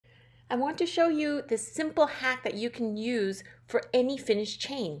I want to show you this simple hack that you can use for any finished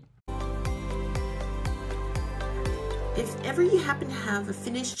chain. If ever you happen to have a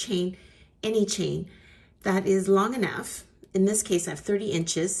finished chain, any chain, that is long enough, in this case I have 30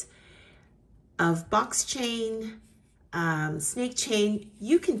 inches, of box chain, snake chain,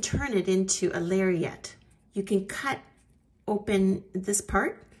 you can turn it into a lariat. You can cut open this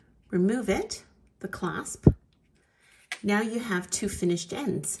part, remove it, the clasp. Now you have two finished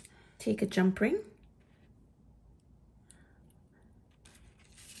ends. Take a jump ring,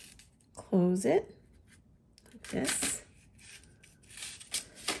 close it like this,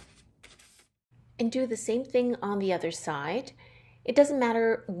 and do the same thing on the other side. It doesn't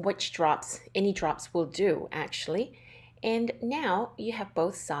matter which drops, any drops will do actually. And now you have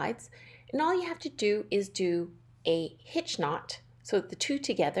both sides, and all you have to do is do a hitch knot, so the two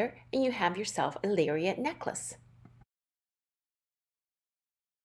together, and you have yourself a lariat necklace.